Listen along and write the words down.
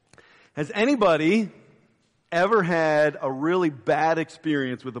Has anybody ever had a really bad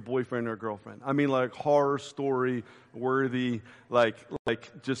experience with a boyfriend or a girlfriend? I mean, like horror story worthy, like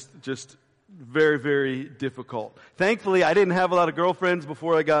just very, very difficult. Thankfully, I didn't have a lot of girlfriends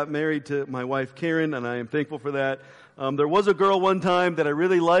before I got married to my wife, Karen, and I am thankful for that. There was a girl one time that I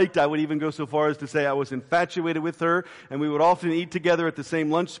really liked. I would even go so far as to say I was infatuated with her, and we would often eat together at the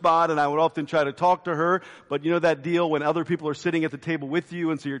same lunch spot, and I would often try to talk to her. But you know that deal when other people are sitting at the table with you,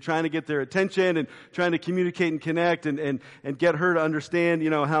 and so you're trying to get their attention and trying to communicate and connect and get her to understand,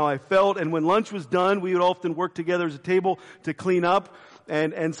 how I felt. And when lunch was done, we would often work together as a table to clean up.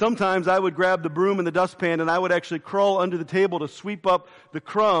 And sometimes I would grab the broom and the dustpan and I would actually crawl under the table to sweep up the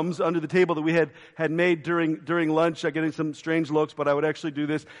crumbs under the table that we had made during lunch. I'm getting some strange looks, but I would actually do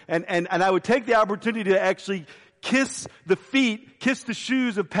this. And I would take the opportunity to actually kiss the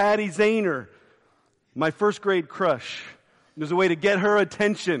shoes of Patty Zahner, my first grade crush. It was a way to get her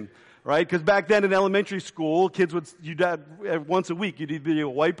attention. Right? Because back then in elementary school, kids once a week, you'd either be a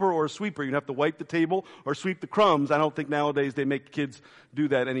wiper or a sweeper. You'd have to wipe the table or sweep the crumbs. I don't think nowadays they make kids do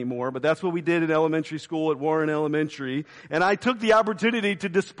that anymore. But that's what we did in elementary school at Warren Elementary. And I took the opportunity to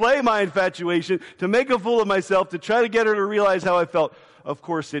display my infatuation, to make a fool of myself, to try to get her to realize how I felt. Of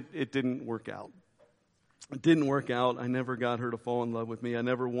course, it didn't work out. It didn't work out. I never got her to fall in love with me. I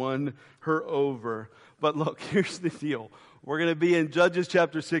never won her over. But look, here's the deal. We're going to be in Judges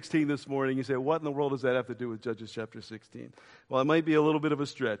chapter 16 this morning. You say, what in the world does that have to do with Judges chapter 16? Well, it might be a little bit of a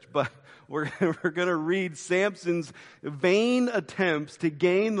stretch, but we're going to read Samson's vain attempts to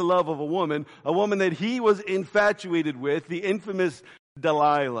gain the love of a woman that he was infatuated with, the infamous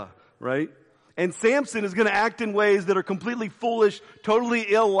Delilah, right? And Samson is going to act in ways that are completely foolish,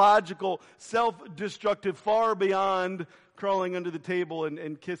 totally illogical, self-destructive, far beyond crawling under the table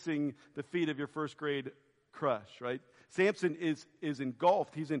and kissing the feet of your first grade crush, right? Samson is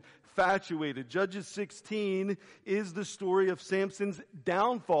engulfed. He's infatuated. Judges 16 is the story of Samson's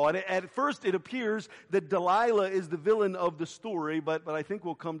downfall. And at first it appears that Delilah is the villain of the story, but I think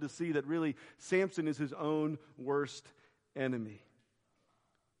we'll come to see that really Samson is his own worst enemy.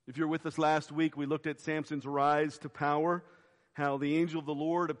 If you're with us last week, we looked at Samson's rise to power, how the angel of the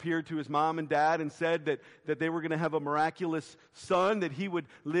Lord appeared to his mom and dad and said that they were going to have a miraculous son, that he would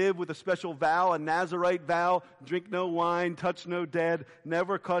live with a special vow, a Nazirite vow, drink no wine, touch no dead,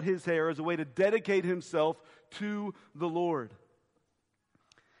 never cut his hair, as a way to dedicate himself to the Lord.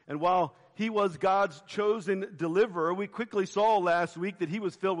 And while he was God's chosen deliverer, we quickly saw last week that he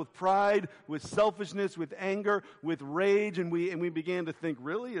was filled with pride, with selfishness, with anger, with rage, and we began to think,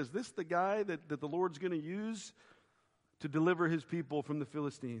 really, is this the guy that the Lord's going to use to deliver his people from the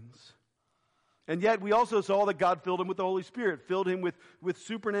Philistines? And yet we also saw that God filled him with the Holy Spirit, filled him with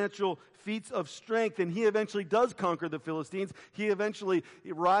supernatural feats of strength, and he eventually does conquer the Philistines. He eventually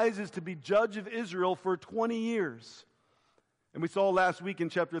rises to be judge of Israel for 20 years. And we saw last week in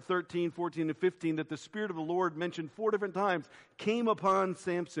chapter 13, 14, and 15 that the Spirit of the Lord, mentioned 4 different times, came upon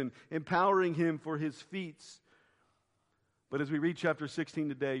Samson, empowering him for his feats. But as we read chapter 16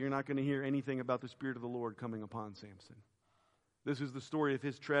 today, you're not going to hear anything about the Spirit of the Lord coming upon Samson. This is the story of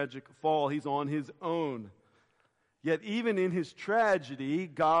his tragic fall. He's on his own. Yet even in his tragedy,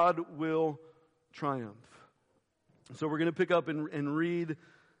 God will triumph. So we're going to pick up and read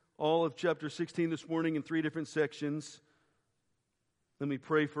all of chapter 16 this morning in 3 different sections. Let me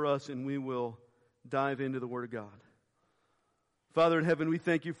pray for us and we will dive into the Word of God. Father in heaven, we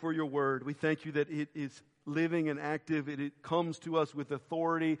thank you for your Word. We thank you that it is living and active. It comes to us with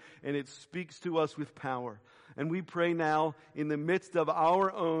authority and it speaks to us with power. And we pray now in the midst of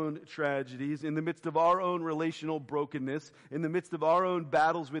our own tragedies, in the midst of our own relational brokenness, in the midst of our own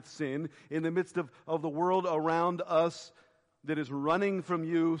battles with sin, in the midst of the world around us that is running from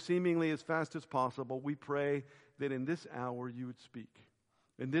you seemingly as fast as possible, we pray that in this hour you would speak.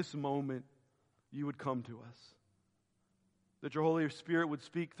 In this moment, you would come to us. That your Holy Spirit would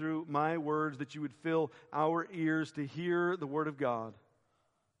speak through my words, that you would fill our ears to hear the Word of God,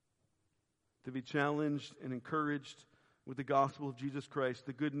 to be challenged and encouraged with the gospel of Jesus Christ,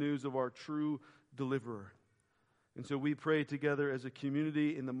 the good news of our true deliverer. And so we pray together as a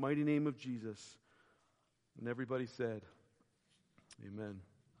community in the mighty name of Jesus. And everybody said, amen.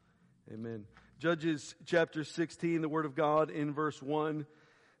 Amen. Judges chapter 16, the Word of God in verse 1.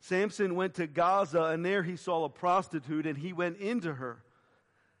 Samson went to Gaza, and there he saw a prostitute, and he went into her.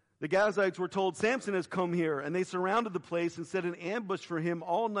 The Gazites were told, Samson has come here, and they surrounded the place and set an ambush for him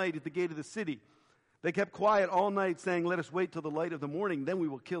all night at the gate of the city. They kept quiet all night, saying, let us wait till the light of the morning, then we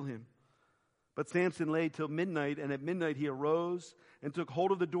will kill him. But Samson lay till midnight, and at midnight he arose and took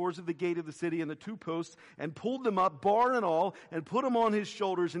hold of the doors of the gate of the city and the two posts and pulled them up, bar and all, and put them on his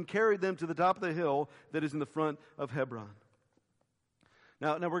shoulders and carried them to the top of the hill that is in the front of Hebron.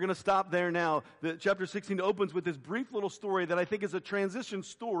 Now we're going to stop there now. Chapter 16 opens with this brief little story that I think is a transition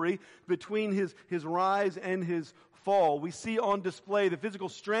story between his rise and his fall. We see on display the physical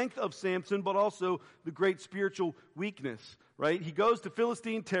strength of Samson, but also the great spiritual weakness, right? He goes to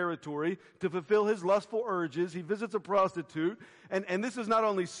Philistine territory to fulfill his lustful urges. He visits a prostitute. And this is not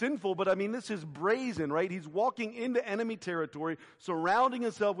only sinful, but I mean, this is brazen, right? He's walking into enemy territory, surrounding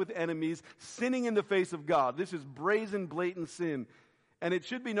himself with enemies, sinning in the face of God. This is brazen, blatant sin. And it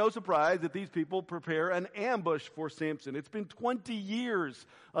should be no surprise that these people prepare an ambush for Samson. It's been 20 years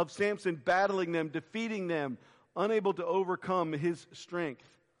of Samson battling them, defeating them, unable to overcome his strength.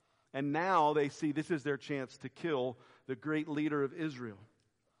 And now they see this is their chance to kill the great leader of Israel.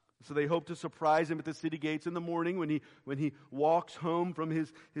 So they hope to surprise him at the city gates in the morning when he walks home from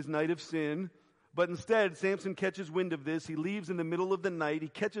his night of sin. But instead, Samson catches wind of this. He leaves in the middle of the night. He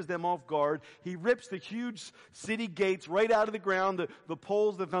catches them off guard. He rips the huge city gates right out of the ground, the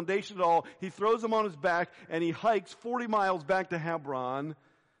poles, the foundation at all. He throws them on his back, and he hikes 40 miles back to Hebron,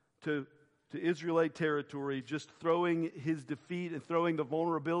 to Israelite territory, just throwing his defeat and throwing the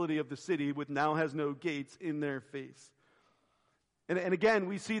vulnerability of the city, which now has no gates, in their face. And again,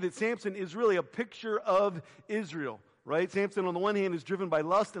 we see that Samson is really a picture of Israel. Right? Samson, on the one hand, is driven by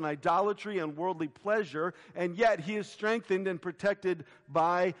lust and idolatry and worldly pleasure, and yet he is strengthened and protected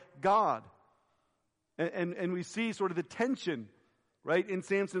by God. And we see sort of the tension, right, in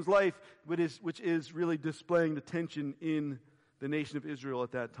Samson's life, which is really displaying the tension in the nation of Israel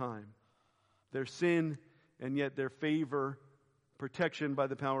at that time. Their sin, and yet their favor, protection by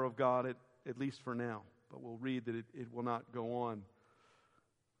the power of God, at least for now. But we'll read that it will not go on.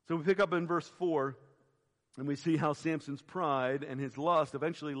 So we pick up in verse 4. And we see how Samson's pride and his lust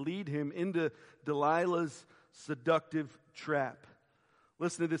eventually lead him into Delilah's seductive trap.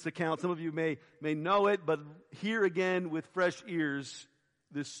 Listen to this account. Some of you may know it, but hear again with fresh ears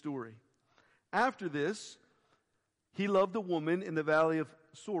this story. After this, he loved a woman in the valley of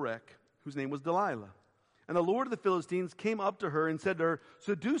Sorek, whose name was Delilah. And the Lord of the Philistines came up to her and said to her,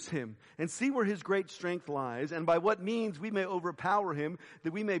 "Seduce him and see where his great strength lies, and by what means we may overpower him,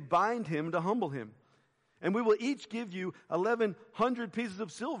 that we may bind him to humble him. And we will each give you 1,100 pieces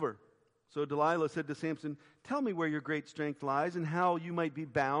of silver." So Delilah said to Samson, "Tell me where your great strength lies and how you might be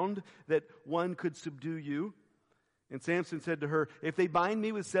bound that one could subdue you." And Samson said to her, "If they bind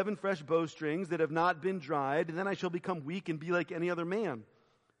me with 7 fresh bowstrings that have not been dried, then I shall become weak and be like any other man."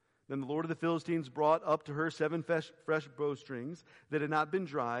 Then the Lord of the Philistines brought up to her 7 fresh bowstrings that had not been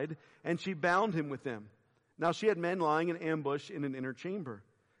dried, and she bound him with them. Now she had men lying in ambush in an inner chamber.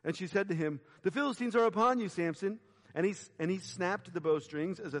 And she said to him, "The Philistines are upon you, Samson." And he snapped the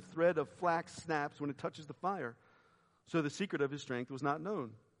bowstrings as a thread of flax snaps when it touches the fire. So the secret of his strength was not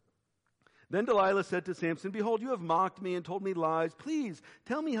known. Then Delilah said to Samson, "Behold, you have mocked me and told me lies. Please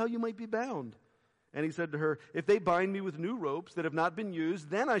tell me how you might be bound." And he said to her, "If they bind me with new ropes that have not been used,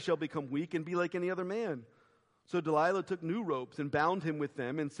 then I shall become weak and be like any other man." So Delilah took new ropes and bound him with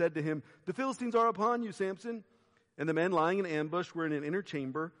them and said to him, "The Philistines are upon you, Samson." And the men lying in ambush were in an inner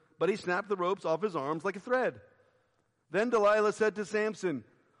chamber, but he snapped the ropes off his arms like a thread. Then Delilah said to Samson,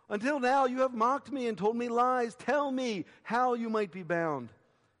 "Until now you have mocked me and told me lies. Tell me how you might be bound."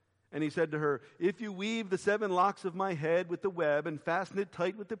 And he said to her, "If you weave the 7 locks of my head with the web and fasten it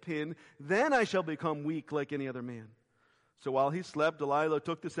tight with the pin, then I shall become weak like any other man." So while he slept, Delilah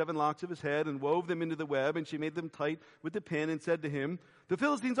took the 7 locks of his head and wove them into the web, and she made them tight with the pin and said to him, "The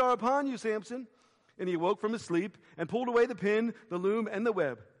Philistines are upon you, Samson." And he awoke from his sleep and pulled away the pin, the loom, and the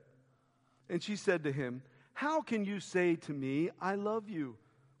web. And she said to him, "How can you say to me, 'I love you,'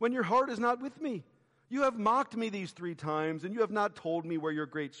 when your heart is not with me? You have mocked me these 3 times, and you have not told me where your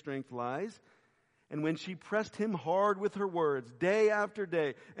great strength lies." And when she pressed him hard with her words, day after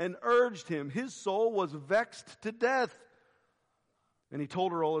day, and urged him, his soul was vexed to death. And he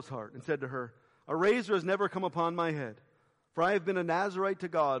told her all his heart, and said to her, "A razor has never come upon my head, for I have been a Nazirite to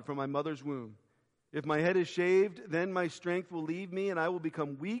God from my mother's womb. If my head is shaved, then my strength will leave me, and I will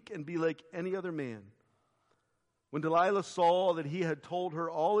become weak and be like any other man." When Delilah saw that he had told her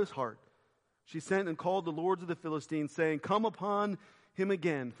all his heart, she sent and called the lords of the Philistines, saying, "Come upon him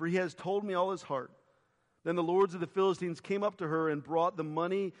again, for he has told me all his heart." Then the lords of the Philistines came up to her and brought the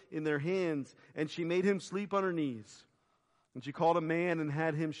money in their hands, and she made him sleep on her knees. And she called a man and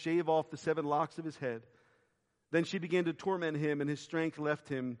had him shave off the 7 locks of his head. Then she began to torment him, and his strength left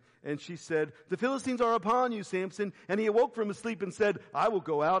him. And she said, "The Philistines are upon you, Samson." And he awoke from his sleep and said, "I will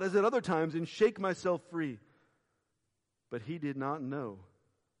go out as at other times and shake myself free." But he did not know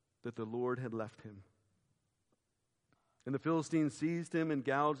that the Lord had left him. And the Philistines seized him and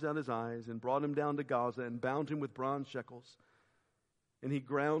gouged out his eyes and brought him down to Gaza and bound him with bronze shackles. And he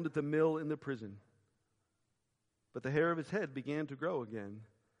ground at the mill in the prison. But the hair of his head began to grow again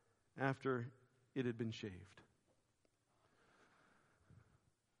after it had been shaved.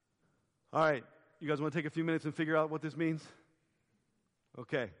 All right, you guys want to take a few minutes and figure out what this means?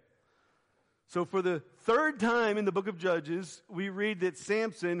 Okay. So for the third time in the book of Judges, we read that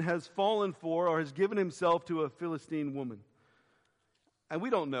Samson has fallen for or has given himself to a Philistine woman. And we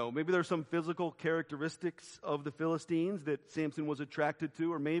don't know. Maybe there's some physical characteristics of the Philistines that Samson was attracted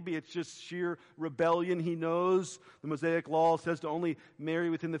to, or maybe it's just sheer rebellion. He knows the Mosaic law says to only marry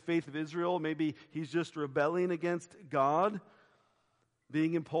within the faith of Israel. Maybe he's just rebelling against God,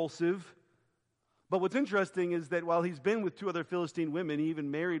 being impulsive. But what's interesting is that while he's been with two other Philistine women, he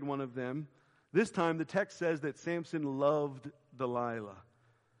even married one of them, this time the text says that Samson loved Delilah.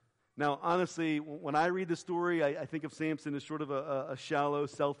 Now, honestly, when I read the story, I think of Samson as sort of a shallow,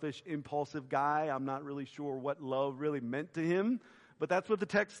 selfish, impulsive guy. I'm not really sure what love really meant to him, but that's what the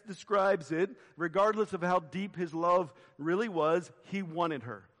text describes it. Regardless of how deep his love really was, he wanted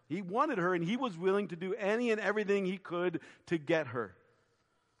her. He wanted her, and he was willing to do any and everything he could to get her.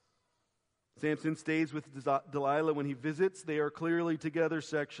 Samson stays with Delilah when he visits. They are clearly together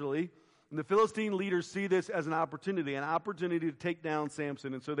sexually. And the Philistine leaders see this as an opportunity to take down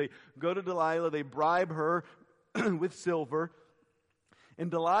Samson. And so they go to Delilah, they bribe her with silver. And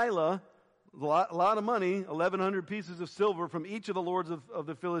Delilah, a lot of money, 1,100 pieces of silver from each of the lords of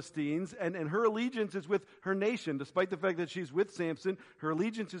the Philistines. And her allegiance is with her nation. Despite the fact that she's with Samson, her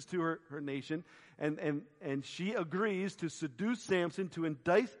allegiance is to her nation. And she agrees to seduce Samson, to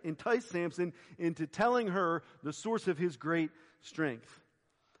entice Samson into telling her the source of his great strength.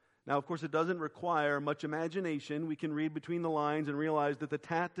 Now, of course, it doesn't require much imagination. We can read between the lines and realize that the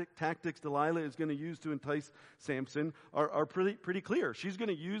tactics Delilah is going to use to entice Samson are pretty clear. She's going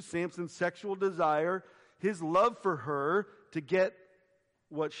to use Samson's sexual desire, his love for her, to get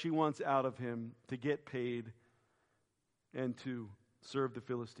what she wants out of him, to get paid, and to serve the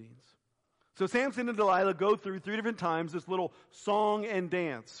Philistines. So Samson and Delilah go through 3 different times this little song and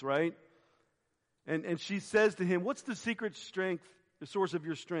dance, right? And she says to him, "What's the secret strength, the source of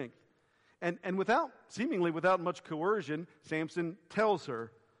your strength?" And seemingly without much coercion, Samson tells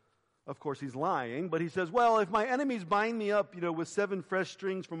her. Of course, he's lying, but he says, "Well, if my enemies bind me up, with 7 fresh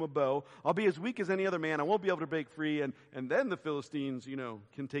strings from a bow, I'll be as weak as any other man. I won't be able to break free, and then the Philistines,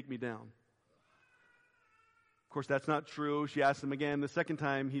 can take me down." Of course, that's not true. She asks him again. The second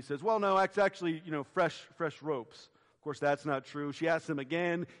time, he says, "Well, no, it's actually, fresh ropes." Of course, that's not true. She asks him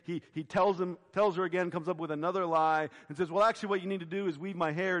again. He tells her again, comes up with another lie, and says, "Well, actually what you need to do is weave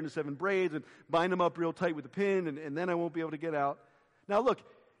my hair into 7 braids and bind them up real tight with a pin, and then I won't be able to get out." Now look,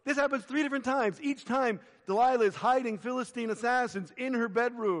 this happens 3 different times. Each time, Delilah is hiding Philistine assassins in her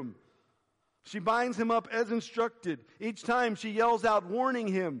bedroom. She binds him up as instructed. Each time she yells out, warning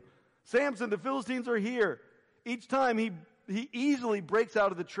him, "Samson, the Philistines are here." Each time he easily breaks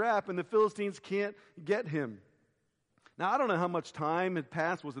out of the trap, and the Philistines can't get him. Now, I don't know how much time had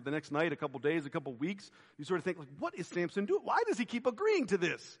passed. Was it the next night, a couple days, a couple weeks? You sort of think, what is Samson doing? Why does he keep agreeing to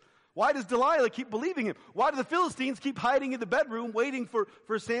this? Why does Delilah keep believing him? Why do the Philistines keep hiding in the bedroom waiting for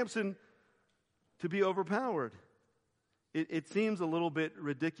Samson to be overpowered? It seems a little bit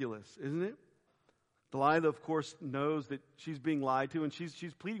ridiculous, isn't it? Delilah, of course, knows that she's being lied to, and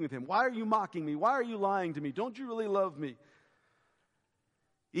she's pleading with him. "Why are you mocking me? Why are you lying to me? Don't you really love me?"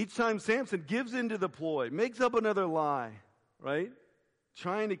 Each time Samson gives into the ploy, makes up another lie, right?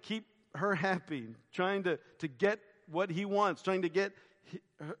 Trying to keep her happy, trying to get what he wants, trying to get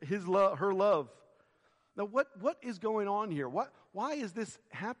her love. Now, what is going on here? Why is this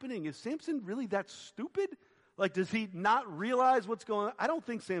happening? Is Samson really that stupid? Like, does he not realize what's going on? I don't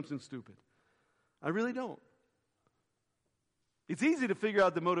think Samson's stupid. I really don't. It's easy to figure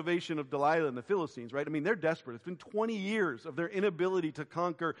out the motivation of Delilah and the Philistines, right? I mean, they're desperate. It's been 20 years of their inability to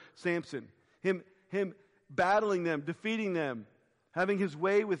conquer Samson. Him battling them, defeating them, having his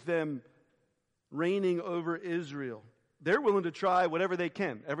way with them, reigning over Israel. They're willing to try whatever they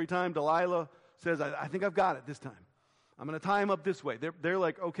can. Every time Delilah says, I think I've got it this time. I'm going to tie him up this way. They're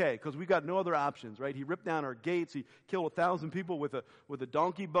like, okay, because we got no other options, right? He ripped down our gates. He killed 1,000 people with a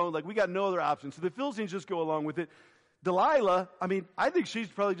donkey bone. Like, we got no other options. So the Philistines just go along with it. Delilah, I think she's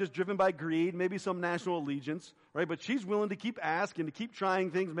probably just driven by greed, maybe some national allegiance, right? But she's willing to keep asking, to keep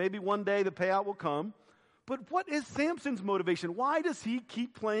trying things. Maybe one day the payout will come. But what is Samson's motivation? Why does he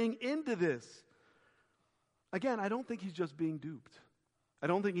keep playing into this? Again, I don't think he's just being duped. I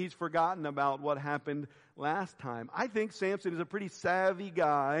don't think he's forgotten about what happened last time. I think Samson is a pretty savvy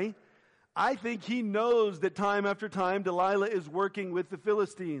guy. I think he knows that time after time Delilah is working with the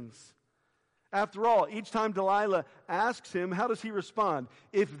Philistines. After all, each time Delilah asks him, how does he respond?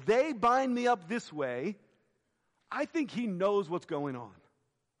 If they bind me up this way, I think he knows what's going on.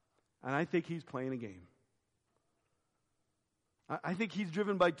 And I think he's playing a game. I think he's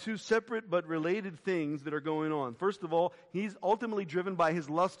driven by two separate but related things that are going on. First of all, he's ultimately driven by his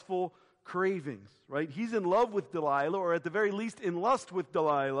lustful cravings, right? He's in love with Delilah, or at the very least in lust with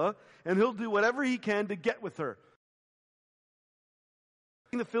Delilah, and he'll do whatever he can to get with her.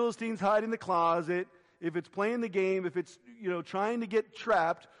 The Philistines hide in the closet, if it's playing the game, if it's, trying to get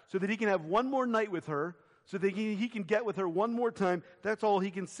trapped so that he can have one more night with her, so that he can get with her one more time, that's all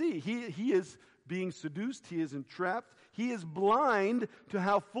he can see. He is being seduced. He is entrapped. He is blind to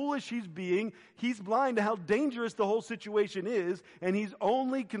how foolish he's being. He's blind to how dangerous the whole situation is. And he's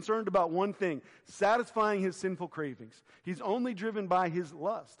only concerned about one thing, satisfying his sinful cravings. He's only driven by his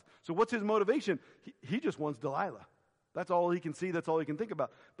lust. So what's his motivation? He just wants Delilah. That's all he can see. That's all he can think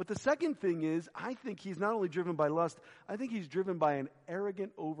about. But the second thing is, I think he's not only driven by lust, I think he's driven by an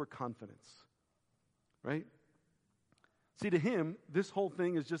arrogant overconfidence. Right? See, to him, this whole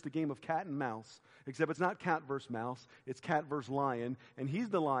thing is just a game of cat and mouse, except it's not cat versus mouse, it's cat versus lion, and he's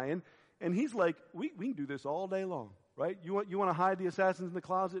the lion, and he's like, we can do this all day long, right? You want to hide the assassins in the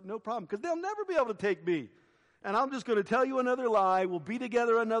closet? No problem, because they'll never be able to take me. And I'm just going to tell you another lie, we'll be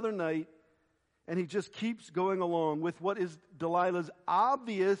together another night, and he just keeps going along with what is Delilah's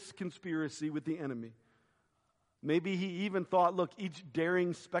obvious conspiracy with the enemy. Maybe he even thought, look, each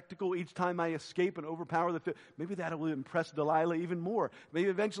daring spectacle, each time I escape and overpower maybe that will impress Delilah even more. Maybe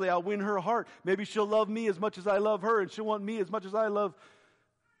eventually I'll win her heart. Maybe she'll love me as much as I love her, and she'll want me as much as I love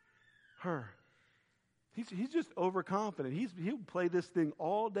her. He's just overconfident. He'll play this thing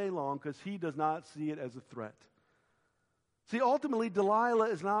all day long because he does not see it as a threat. See, ultimately, Delilah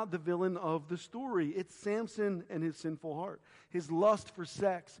is not the villain of the story. It's Samson and his sinful heart. His lust for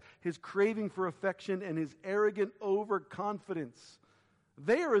sex, his craving for affection, and his arrogant overconfidence.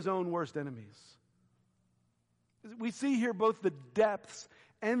 They are his own worst enemies. We see here both the depths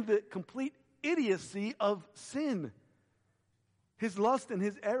and the complete idiocy of sin. His lust and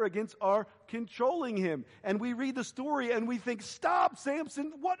his arrogance are controlling him. And we read the story and we think, stop,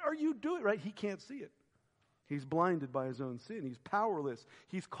 Samson, what are you doing? Right? He can't see it. He's blinded by his own sin. He's powerless.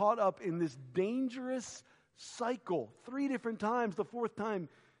 He's caught up in this dangerous cycle. 3 different times. The 4th time,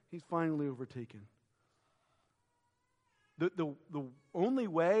 he's finally overtaken. The only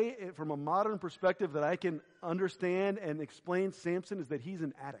way, from a modern perspective, that I can understand and explain Samson is that he's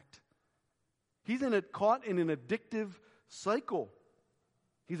an addict. He's caught in an addictive cycle.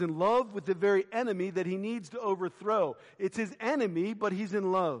 He's in love with the very enemy that he needs to overthrow. It's his enemy, but he's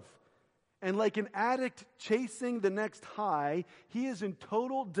in love. And like an addict chasing the next high, he is in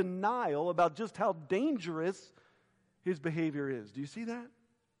total denial about just how dangerous his behavior is. Do you see that?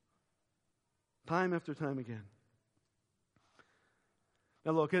 Time after time again.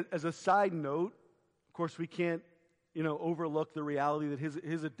 Now look, as a side note, of course we can't, overlook the reality that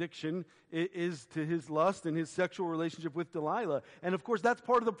his addiction is to his lust and his sexual relationship with Delilah. And of course that's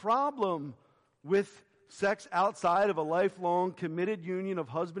part of the problem with sex outside of a lifelong committed union of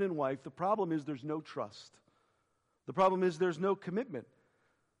husband and wife. The problem is there's no trust. The problem is there's no commitment.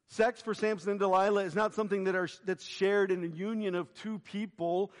 Sex for Samson and Delilah is not something that's shared in a union of 2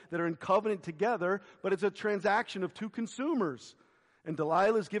 people that are in covenant together, but it's a transaction of 2 consumers. And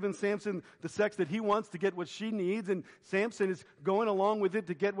Delilah is giving Samson the sex that he wants to get what she needs, and Samson is going along with it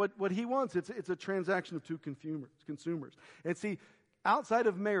to get what he wants. It's a transaction of 2 consumers. And see, outside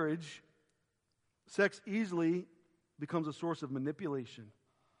of marriage, sex easily becomes a source of manipulation,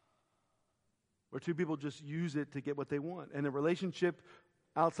 where 2 people just use it to get what they want. And a relationship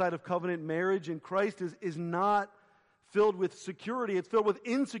outside of covenant marriage in Christ is not filled with security. It's filled with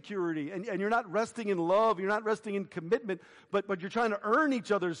insecurity. And you're not resting in love. You're not resting in commitment, but you're trying to earn each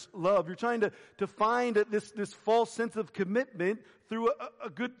other's love. You're trying to find this false sense of commitment through a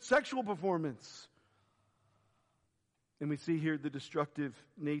good sexual performance. And we see here the destructive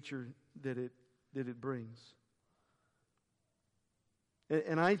nature that it brings.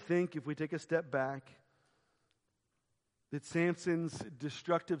 And I think if we take a step back, that Samson's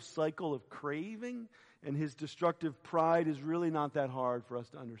destructive cycle of craving and his destructive pride is really not that hard for us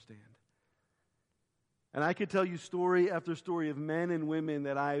to understand. And I could tell you story after story of men and women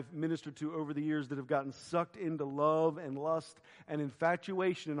that I've ministered to over the years that have gotten sucked into love and lust and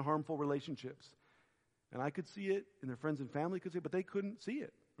infatuation in harmful relationships. And I could see it, and their friends and family could see it, but they couldn't see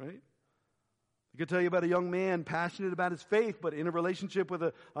it, right? I could tell you about a young man passionate about his faith, but in a relationship with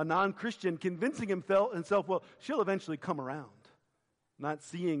a non-Christian, convincing himself, well, she'll eventually come around. Not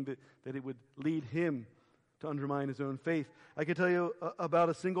seeing that it would lead him to undermine his own faith. I could tell you about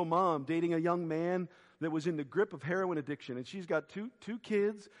a single mom dating a young man that was in the grip of heroin addiction. And she's got two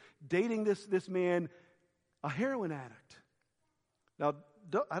kids dating this man, a heroin addict. Now,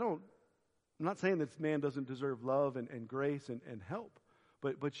 I'm not saying this man doesn't deserve love and grace and help.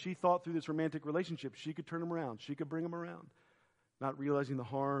 But she thought through this romantic relationship, she could turn him around. She could bring him around. Not realizing the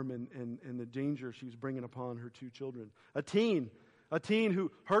harm and the danger she was bringing upon her two children. A teen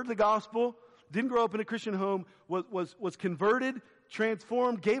who heard the gospel, didn't grow up in a Christian home, was converted,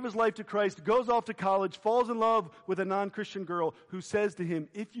 transformed, gave his life to Christ, goes off to college, falls in love with a non-Christian girl who says to him,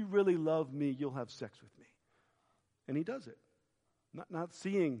 if you really love me, you'll have sex with me. And he does it. Not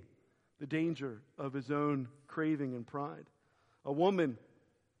seeing the danger of his own craving and pride. A woman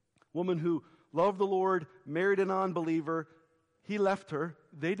who loved the Lord, married a non-believer. He left her.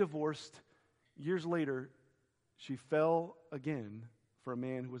 They divorced. Years later, she fell again for a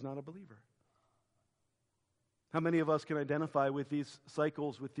man who was not a believer. How many of us can identify with these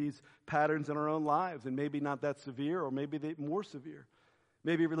cycles, with these patterns in our own lives? And maybe not that severe, or maybe more severe.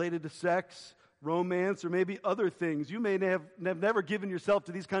 Maybe related to sex, romance, or maybe other things. You may have never given yourself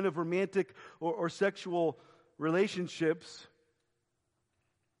to these kind of romantic or sexual relationships.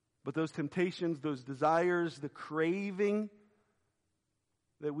 But those temptations, those desires, the craving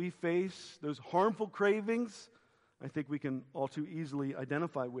that we face, those harmful cravings, I think we can all too easily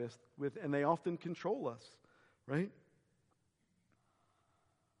identify with, and they often control us, right?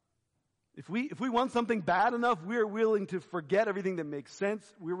 If we want something bad enough, we're willing to forget everything that makes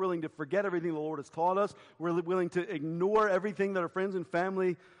sense. We're willing to forget everything the Lord has taught us. We're willing to ignore everything that our friends and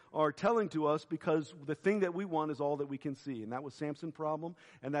family are telling to us, because the thing that we want is all that we can see. And that was Samson's problem,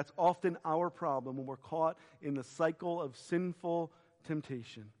 and that's often our problem when we're caught in the cycle of sinful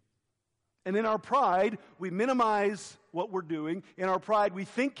temptation. And in our pride, we minimize what we're doing. In our pride, we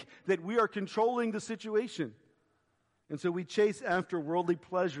think that we are controlling the situation. And so we chase after worldly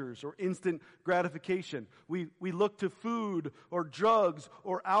pleasures or instant gratification. We look to food or drugs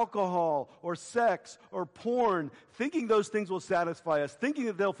or alcohol or sex or porn, thinking those things will satisfy us, thinking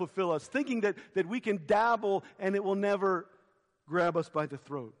that they'll fulfill us, thinking that we can dabble and it will never grab us by the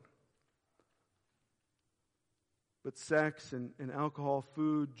throat. But sex and alcohol,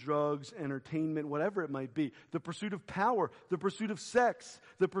 food, drugs, entertainment, whatever it might be, the pursuit of power, the pursuit of sex,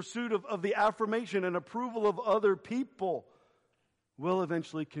 the pursuit of the affirmation and approval of other people will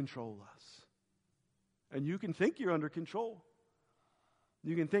eventually control us. And you can think you're under control.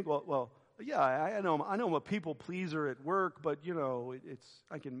 You can think, well, yeah, I know I'm a people pleaser at work, but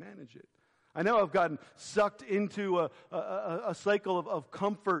I can manage it. I know I've gotten sucked into a cycle of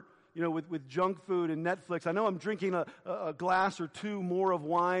comfort, with junk food and Netflix. I know I'm drinking a glass or two more of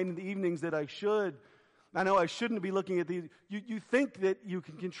wine in the evenings that I should. I know I shouldn't be looking at these. You think that you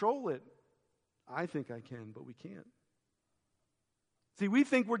can control it. I think I can, but we can't. See, we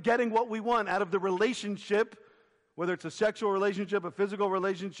think we're getting what we want out of the relationship, whether it's a sexual relationship, a physical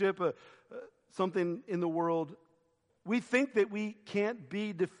relationship, something in the world. We think that we can't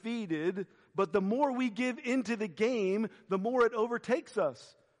be defeated, but the more we give into the game, the more it overtakes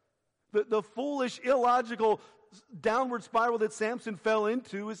us. The foolish, illogical downward spiral that Samson fell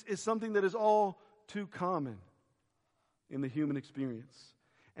into is something that is all too common in the human experience.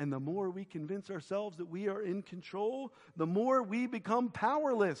 And the more we convince ourselves that we are in control, the more we become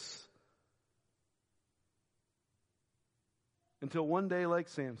powerless. Until one day, like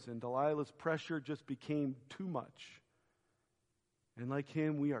Samson, Delilah's pressure just became too much. And like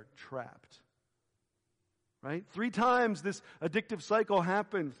him, we are trapped. Right? 3 times this addictive cycle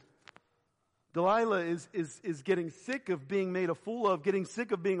happens. Delilah is getting sick of being made a fool of, getting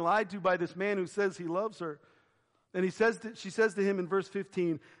sick of being lied to by this man who says he loves her. And she says to him in verse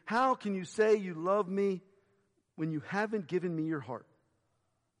 15, "How can you say you love me when you haven't given me your heart?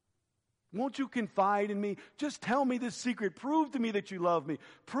 Won't you confide in me? Just tell me this secret. Prove to me that you love me.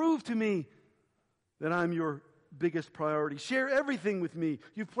 Prove to me that I'm your biggest priority. Share everything with me.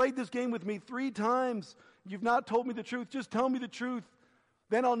 You've played this game with me 3 times. You've not told me the truth. Just tell me the truth.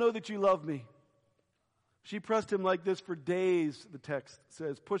 Then I'll know that you love me." She pressed him like this for days, the text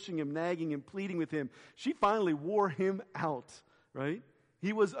says, pushing him, nagging him, pleading with him. She finally wore him out, right?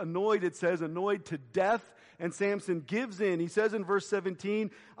 He was annoyed, it says, annoyed to death, and Samson gives in. He says in verse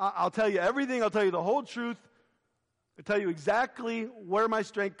 17, I'll tell you everything, I'll tell you the whole truth. I'll tell you exactly where my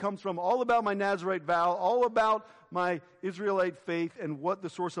strength comes from, all about my Nazirite vow, all about my Israelite faith, and what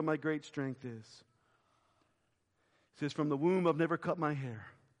the source of my great strength is. He says, from the womb I've never cut my hair.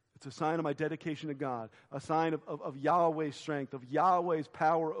 It's a sign of my dedication to God, a sign of Yahweh's strength, of Yahweh's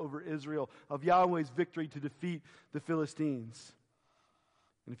power over Israel, of Yahweh's victory to defeat the Philistines.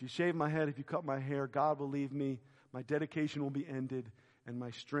 And if you shave my head, if you cut my hair, God will leave me, my dedication will be ended, and my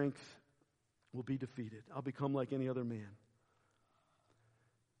strength will be defeated. I'll become like any other man.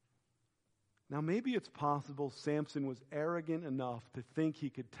 Now, maybe it's possible Samson was arrogant enough to think he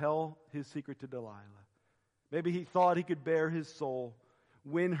could tell his secret to Delilah. Maybe he thought he could bare his soul,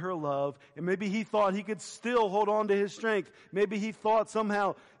 win her love, and maybe he thought he could still hold on to his strength. Maybe he thought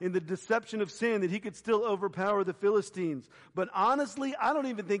somehow in the deception of sin that he could still overpower the Philistines. But honestly, I don't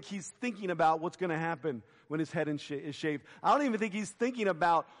even think he's thinking about what's going to happen when his head is shaved. I don't even think he's thinking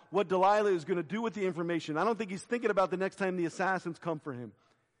about what Delilah is going to do with the information. I don't think he's thinking about the next time the assassins come for him.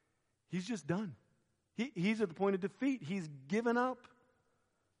 He's just done. He's at the point of defeat. He's given up.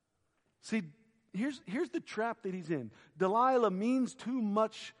 See, here's the trap that he's in. Delilah means too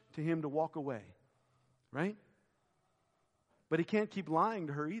much to him to walk away, right? But he can't keep lying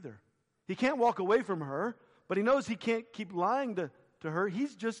to her either. He can't walk away from her, but he knows he can't keep lying to her.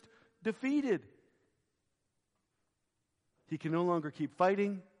 He's just defeated. He can no longer keep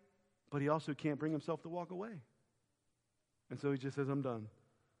fighting, but he also can't bring himself to walk away. And so he just says, I'm done.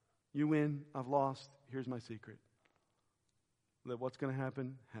 You win, I've lost, here's my secret. Let what's going to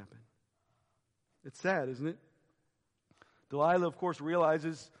happen, happen. It's sad, isn't it? Delilah, of course,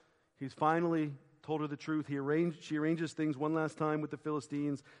 realizes he's finally told her the truth. She arranges things one last time with the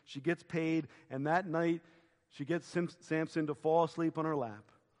Philistines. She gets paid, and that night she gets Samson to fall asleep on her lap.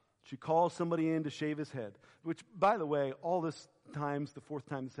 She calls somebody in to shave his head, which, by the way, all this times, the fourth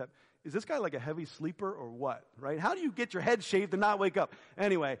time this happened, is this guy like a heavy sleeper or what, right? How do you get your head shaved and not wake up?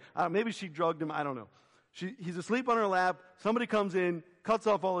 Anyway, maybe she drugged him. I don't know. He's asleep on her lap. Somebody comes in, cuts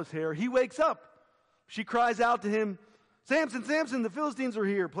off all his hair. He wakes up. She cries out to him, Samson, Samson, the Philistines are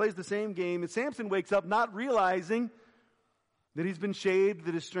here. Plays the same game. And Samson wakes up not realizing that he's been shaved,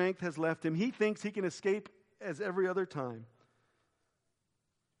 that his strength has left him. He thinks he can escape as every other time.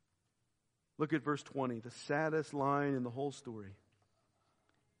 Look at verse 20, the saddest line in the whole story.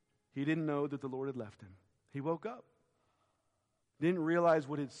 He didn't know that the Lord had left him. He woke up. Didn't realize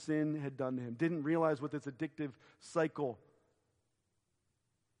what his sin had done to him. Didn't realize what this addictive cycle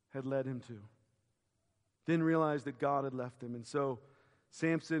had led him to. Didn't realize that God had left him. And so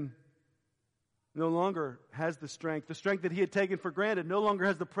Samson no longer has the strength that he had taken for granted, no longer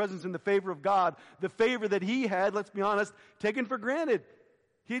has the presence and the favor of God, the favor that he had, let's be honest, taken for granted.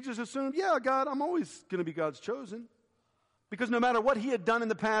 He just assumed, yeah, God, I'm always going to be God's chosen. Because no matter what he had done in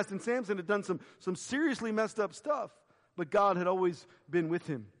the past, and Samson had done some seriously messed up stuff, but God had always been with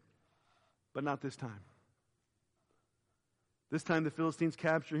him. But not this time. This time the Philistines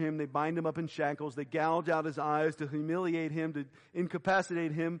capture him, they bind him up in shackles, they gouge out his eyes to humiliate him, to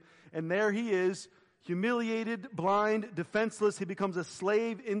incapacitate him, and there he is, humiliated, blind, defenseless. He becomes a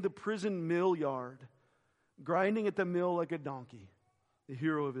slave in the prison mill yard, grinding at the mill like a donkey. The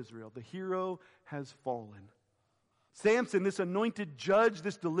hero of Israel. The hero has fallen. Samson, this anointed judge,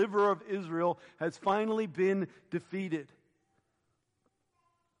 this deliverer of Israel, has finally been defeated.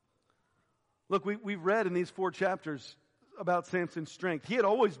 Look, we've read in these 4 chapters about Samson's strength. He had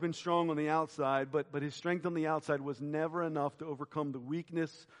always been strong on the outside, but his strength on the outside was never enough to overcome the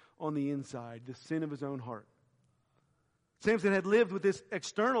weakness on the inside, the sin of his own heart. Samson had lived with this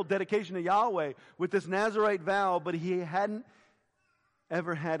external dedication to Yahweh, with this Nazirite vow, but he hadn't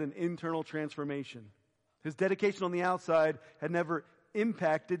ever had an internal transformation. His dedication on the outside had never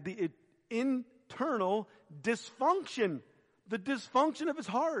impacted the internal dysfunction, the dysfunction of his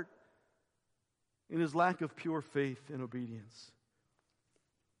heart, in his lack of pure faith and obedience.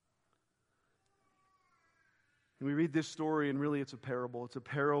 And we read this story, and really it's a parable. It's a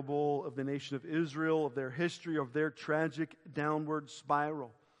parable of the nation of Israel, of their history, of their tragic downward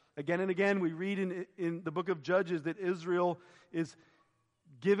spiral. Again and again, we read in the book of Judges that Israel is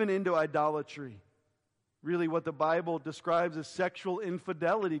given into idolatry. Really what the Bible describes as sexual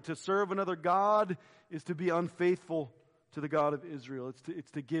infidelity. To serve another God is to be unfaithful to the God of Israel.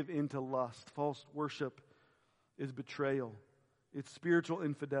 It's to give in to lust. False worship is betrayal. It's spiritual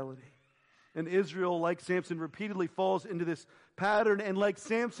infidelity. And Israel, like Samson, repeatedly falls into this pattern. And like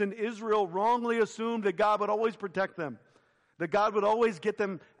Samson, Israel wrongly assumed that God would always protect them. That God would always get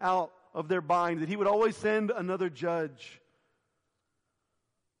them out of their bind. That He would always send another judge.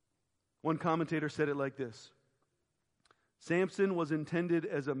 One commentator said it like this: Samson was intended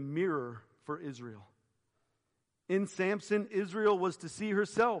as a mirror for Israel. In Samson, Israel was to see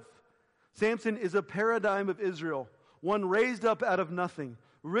herself. Samson is a paradigm of Israel, one raised up out of nothing,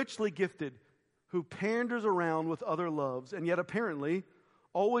 richly gifted, who panders around with other loves and yet apparently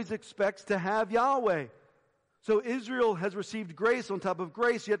always expects to have Yahweh. So Israel has received grace on top of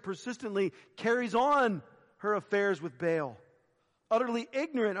grace, yet persistently carries on her affairs with Baal, utterly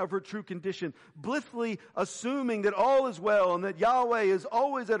ignorant of her true condition, blissfully assuming that all is well and that Yahweh is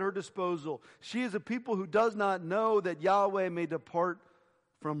always at her disposal. She is a people who does not know that Yahweh may depart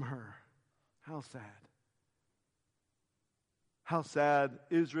from her. How sad. How sad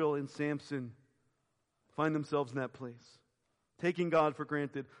Israel and Samson find themselves in that place, taking God for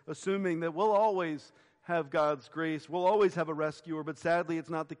granted, assuming that we'll always have God's grace, we'll always have a rescuer, but sadly it's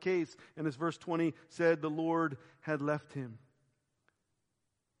not the case. And as verse 20 said, the Lord had left him.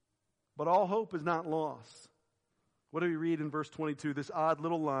 But all hope is not lost. What do we read in verse 22? This odd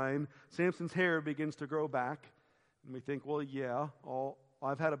little line, Samson's hair begins to grow back. And we think, well, yeah,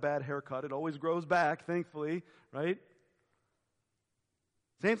 I've had a bad haircut. It always grows back, thankfully, right?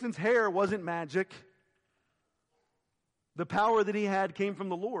 Samson's hair wasn't magic. The power that he had came from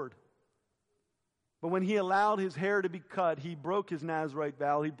the Lord. But when he allowed his hair to be cut, he broke his Nazirite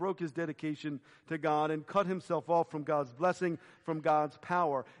vow, he broke his dedication to God and cut himself off from God's blessing, from God's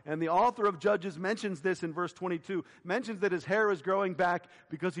power. And the author of Judges mentions this in verse 22, mentions that his hair is growing back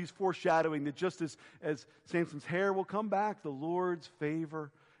because he's foreshadowing that just as Samson's hair will come back, the Lord's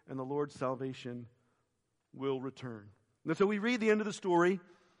favor and the Lord's salvation will return. And so we read the end of the story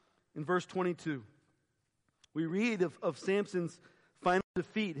in verse 22. We read of Samson's final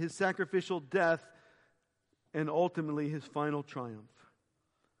defeat, his sacrificial death, and ultimately his final triumph.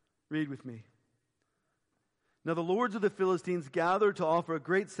 Read with me. Now the lords of the Philistines gathered to offer a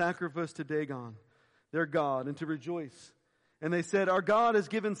great sacrifice to Dagon, their god, and to rejoice. And they said, our God has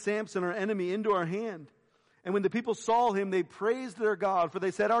given Samson, our enemy, into our hand. And when the people saw him, they praised their God, for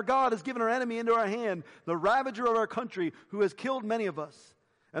they said, our God has given our enemy into our hand, the ravager of our country, who has killed many of us.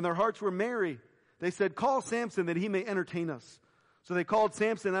 And their hearts were merry. They said, call Samson that he may entertain us. So they called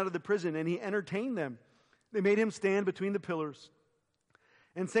Samson out of the prison, and he entertained them. They made him stand between the pillars.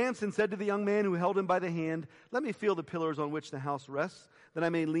 And Samson said to the young man who held him by the hand, let me feel the pillars on which the house rests, that I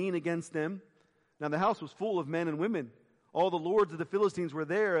may lean against them. Now the house was full of men and women. All the lords of the Philistines were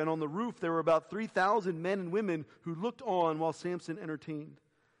there, and on the roof there were about 3,000 men and women who looked on while Samson entertained.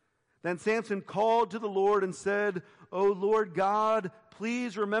 Then Samson called to the Lord and said, O Lord God,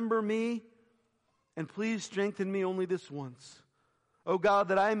 please remember me, and please strengthen me only this once. O God,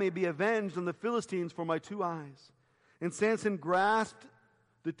 that I may be avenged on the Philistines for my 2 eyes. And Samson grasped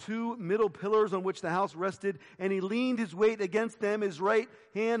the 2 middle pillars on which the house rested, and he leaned his weight against them, his right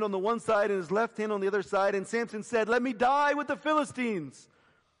hand on the one side and his left hand on the other side. And Samson said, let me die with the Philistines.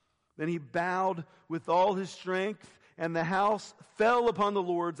 Then he bowed with all his strength, and the house fell upon the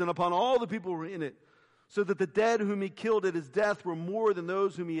lords and upon all the people who were in it, so that the dead whom he killed at his death were more than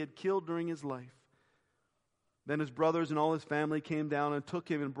those whom he had killed during his life. Then his brothers and all his family came down and took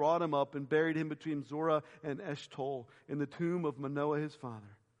him and brought him up and buried him between Zorah and Eshtaol in the tomb of Manoah his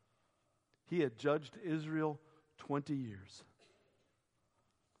father. He had judged Israel 20 years.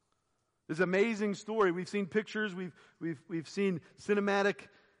 This amazing story. We've seen pictures, we've seen cinematic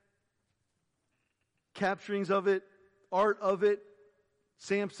capturings of it, art of it.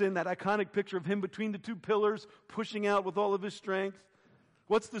 Samson, that iconic picture of him between the 2 pillars, pushing out with all of his strength.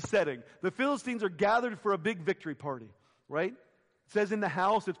 What's the setting? The Philistines are gathered for a big victory party, right? It says in the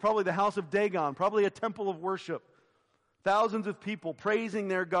house, it's probably the house of Dagon, probably a temple of worship. Thousands of people praising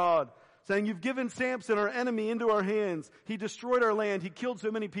their God, saying, you've given Samson, our enemy, into our hands. He destroyed our land. He killed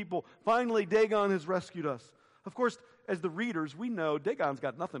so many people. Finally, Dagon has rescued us. Of course, as the readers, we know Dagon's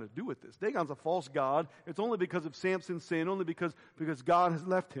got nothing to do with this. Dagon's a false god. It's only because of Samson's sin, only because God has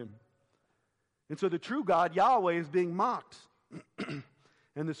left him. And so the true God, Yahweh, is being mocked.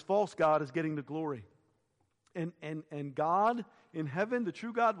 And this false God is getting the glory. And God in heaven, the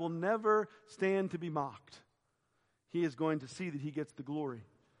true God, will never stand to be mocked. He is going to see that he gets the glory.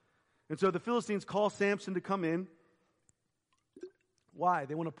 And so the Philistines call Samson to come in. Why?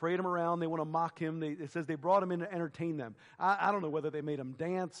 They want to parade him around. They want to mock him. It says they brought him in to entertain them. I don't know whether they made him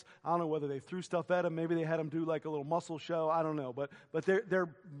dance. I don't know whether they threw stuff at him. Maybe they had him do like a little muscle show. I don't know. But they're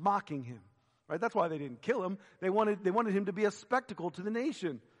mocking him. Right? That's why they didn't kill him. They wanted him to be a spectacle to the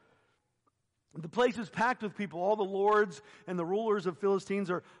nation. The place is packed with people. All the lords and the rulers of Philistines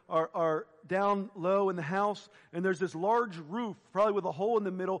are down low in the house. And there's this large roof, probably with a hole in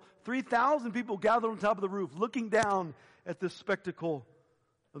the middle. 3,000 people gathered on top of the roof, looking down at this spectacle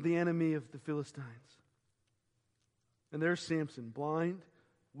of the enemy of the Philistines. And there's Samson, blind,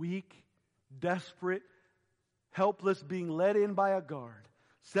 weak, desperate, helpless, being led in by a guard,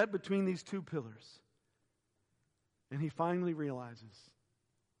 set between these 2 pillars. And he finally realizes,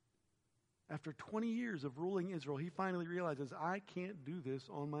 After 20 years of ruling Israel, he finally realizes, I can't do this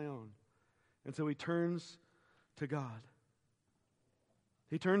on my own. And so he turns to God.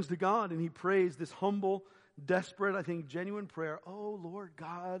 He turns to God and he prays this humble, desperate, I think genuine prayer. Oh, Lord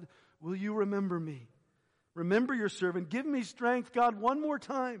God, will you remember me? Remember your servant. Give me strength, God, one more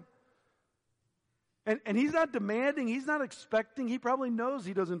time. And he's not demanding, he's not expecting, he probably knows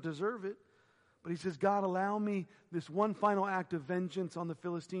he doesn't deserve it. But he says, God, allow me this one final act of vengeance on the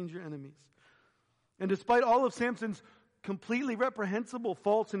Philistines, your enemies. And despite all of Samson's completely reprehensible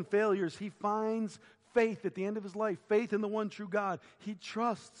faults and failures, he finds faith at the end of his life, faith in the one true God. He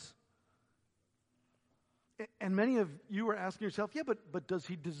trusts. And many of you are asking yourself, yeah, but does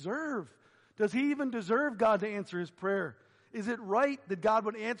he even deserve God to answer his prayer? Is it right that God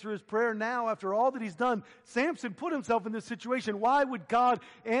would answer his prayer now after all that he's done? Samson put himself in this situation. Why would God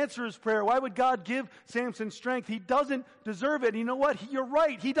answer his prayer? Why would God give Samson strength? He doesn't deserve it. And you know what? You're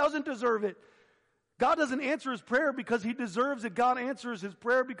right. He doesn't deserve it. God doesn't answer his prayer because he deserves it. God answers his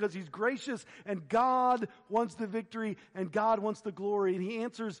prayer because he's gracious, and God wants the victory and God wants the glory. And he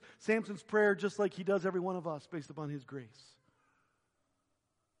answers Samson's prayer just like he does every one of us based upon his grace.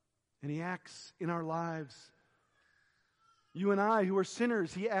 And he acts in our lives. You and I, who are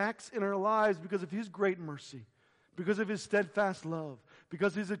sinners, he acts in our lives because of his great mercy, because of his steadfast love,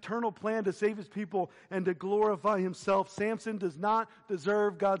 because of his eternal plan to save his people and to glorify himself. Samson does not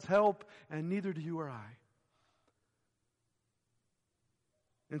deserve God's help, and neither do you or I.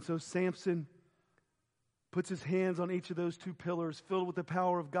 And so Samson puts his hands on each of those two pillars, filled with the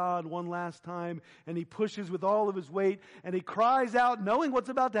power of God one last time, and he pushes with all of his weight, and he cries out, knowing what's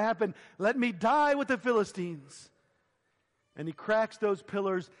about to happen, let me die with the Philistines. And he cracks those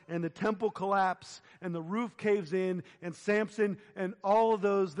pillars, and the temple collapses, and the roof caves in, and Samson and all of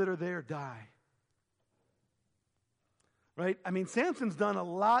those that are there die. Right? I mean, Samson's done a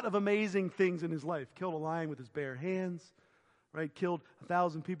lot of amazing things in his life. Killed a lion with his bare hands. Right? Killed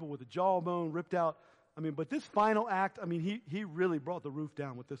 1,000 people with a jawbone, ripped out. I mean, but this final act, I mean, he really brought the roof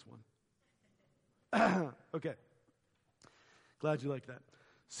down with this one. Okay. Glad you like that.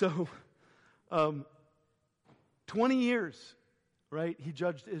 So, 20 years, right, he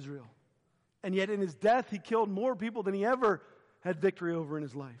judged Israel. And yet in his death, he killed more people than he ever had victory over in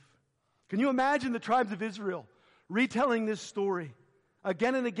his life. Can you imagine the tribes of Israel retelling this story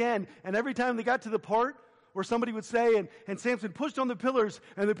again and again? And every time they got to the part where somebody would say, and Samson pushed on the pillars,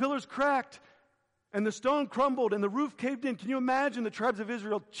 and the pillars cracked, and the stone crumbled, and the roof caved in. Can you imagine the tribes of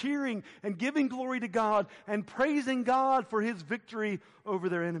Israel cheering and giving glory to God and praising God for his victory over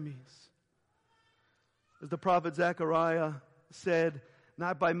their enemies? As the prophet Zechariah said,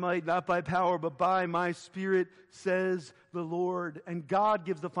 not by might, not by power, but by my Spirit, says the Lord. And God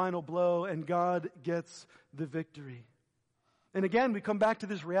gives the final blow, and God gets the victory. And again, we come back to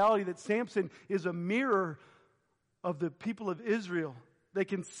this reality that Samson is a mirror of the people of Israel. They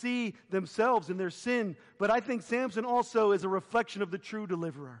can see themselves in their sin, but I think Samson also is a reflection of the true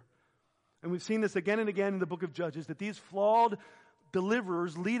deliverer. And we've seen this again and again in the book of Judges, that these flawed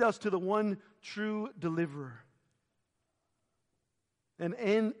deliverers lead us to the one true deliverer.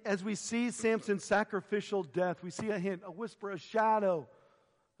 And as we see Samson's sacrificial death, we see a hint, a whisper, a shadow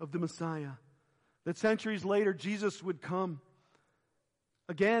of the Messiah. That centuries later, Jesus would come.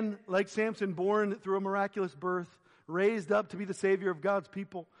 Again, like Samson, born through a miraculous birth, raised up to be the Savior of God's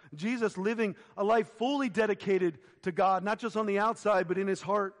people. Jesus living a life fully dedicated to God, not just on the outside, but in his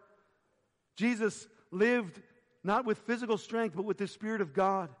heart. Jesus lived not with physical strength, but with the Spirit of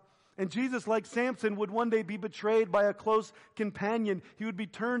God. And Jesus, like Samson, would one day be betrayed by a close companion. He would be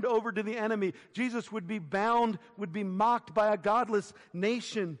turned over to the enemy. Jesus would be bound, would be mocked by a godless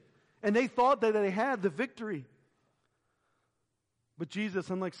nation. And they thought that they had the victory. But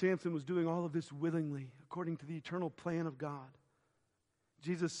Jesus, unlike Samson, was doing all of this willingly, according to the eternal plan of God.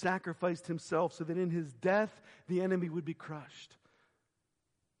 Jesus sacrificed himself so that in his death, the enemy would be crushed.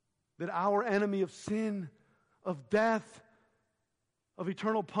 That our enemy of sin, of death, of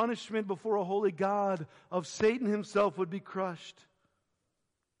eternal punishment before a holy God, of Satan himself would be crushed.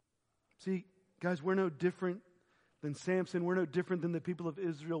 See, guys, we're no different than Samson. We're no different than the people of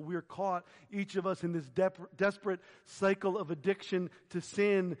Israel. We're caught, each of us, in this desperate cycle of addiction to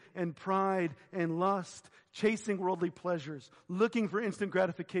sin and pride and lust, chasing worldly pleasures, looking for instant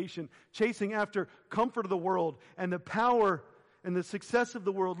gratification, chasing after comfort of the world and the power and the success of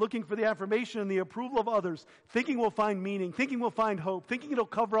the world, looking for the affirmation and the approval of others, thinking we'll find meaning, thinking we'll find hope, thinking it'll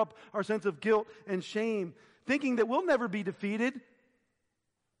cover up our sense of guilt and shame, thinking that we'll never be defeated.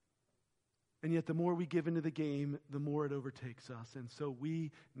 And yet the more we give into the game, the more it overtakes us. And so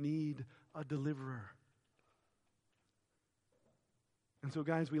we need a deliverer. And so,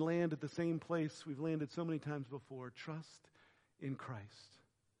 guys, we land at the same place we've landed so many times before. Trust in Christ.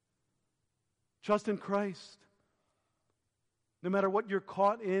 Trust in Christ. No matter what you're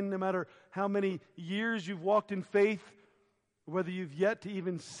caught in, no matter how many years you've walked in faith, whether you've yet to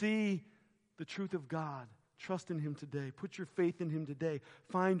even see the truth of God, trust in Him today. Put your faith in Him today.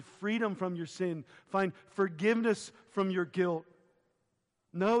 Find freedom from your sin. Find forgiveness from your guilt.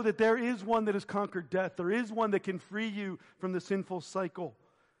 Know that there is one that has conquered death. There is one that can free you from the sinful cycle,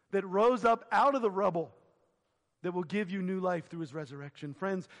 that rose up out of the rubble, that will give you new life through His resurrection.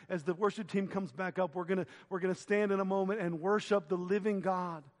 Friends, as the worship team comes back up, we're gonna stand in a moment and worship the living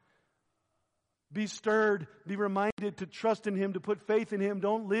God. Be stirred, be reminded to trust in Him, to put faith in Him.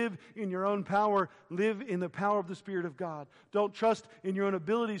 Don't live in your own power. Live in the power of the Spirit of God. Don't trust in your own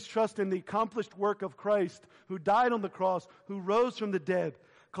abilities. Trust in the accomplished work of Christ, who died on the cross, who rose from the dead.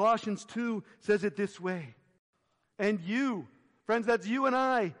 Colossians 2 says it this way. And you, friends, that's you and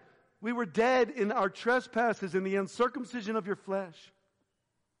I, we were dead in our trespasses, in the uncircumcision of your flesh.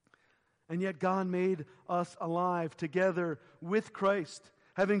 And yet God made us alive together with Christ,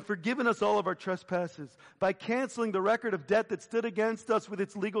 having forgiven us all of our trespasses, by canceling the record of debt that stood against us with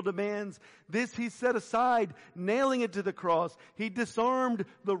its legal demands. This He set aside, nailing it to the cross. He disarmed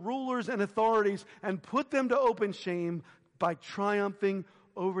the rulers and authorities and put them to open shame by triumphing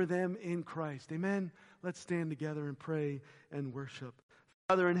over them in Christ. Amen? Let's stand together and pray and worship.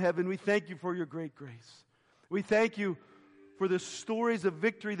 Father in heaven, we thank You for Your great grace. We thank You for the stories of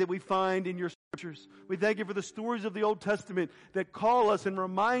victory that we find in Your Scriptures. We thank You for the stories of the Old Testament that call us and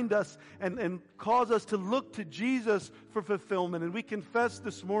remind us and cause us to look to Jesus for fulfillment. And we confess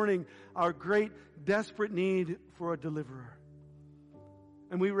this morning our great, desperate need for a deliverer.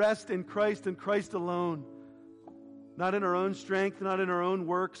 And we rest in Christ and Christ alone. Not in our own strength, not in our own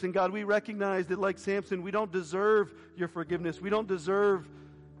works. And God, we recognize that like Samson, we don't deserve Your forgiveness. We don't deserve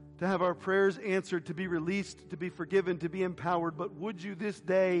to have our prayers answered, to be released, to be forgiven, to be empowered. But would You this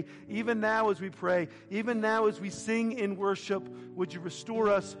day, even now as we pray, even now as we sing in worship, would You restore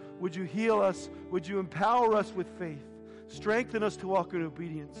us? Would You heal us? Would You empower us with faith? Strengthen us to walk in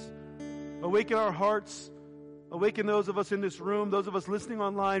obedience. Awaken our hearts. Awaken those of us in this room, those of us listening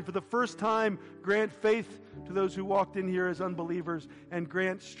online. For the first time, grant faith to those who walked in here as unbelievers, and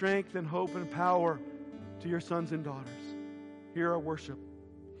grant strength and hope and power to Your sons and daughters. Hear our worship.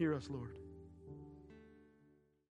 Hear us, Lord.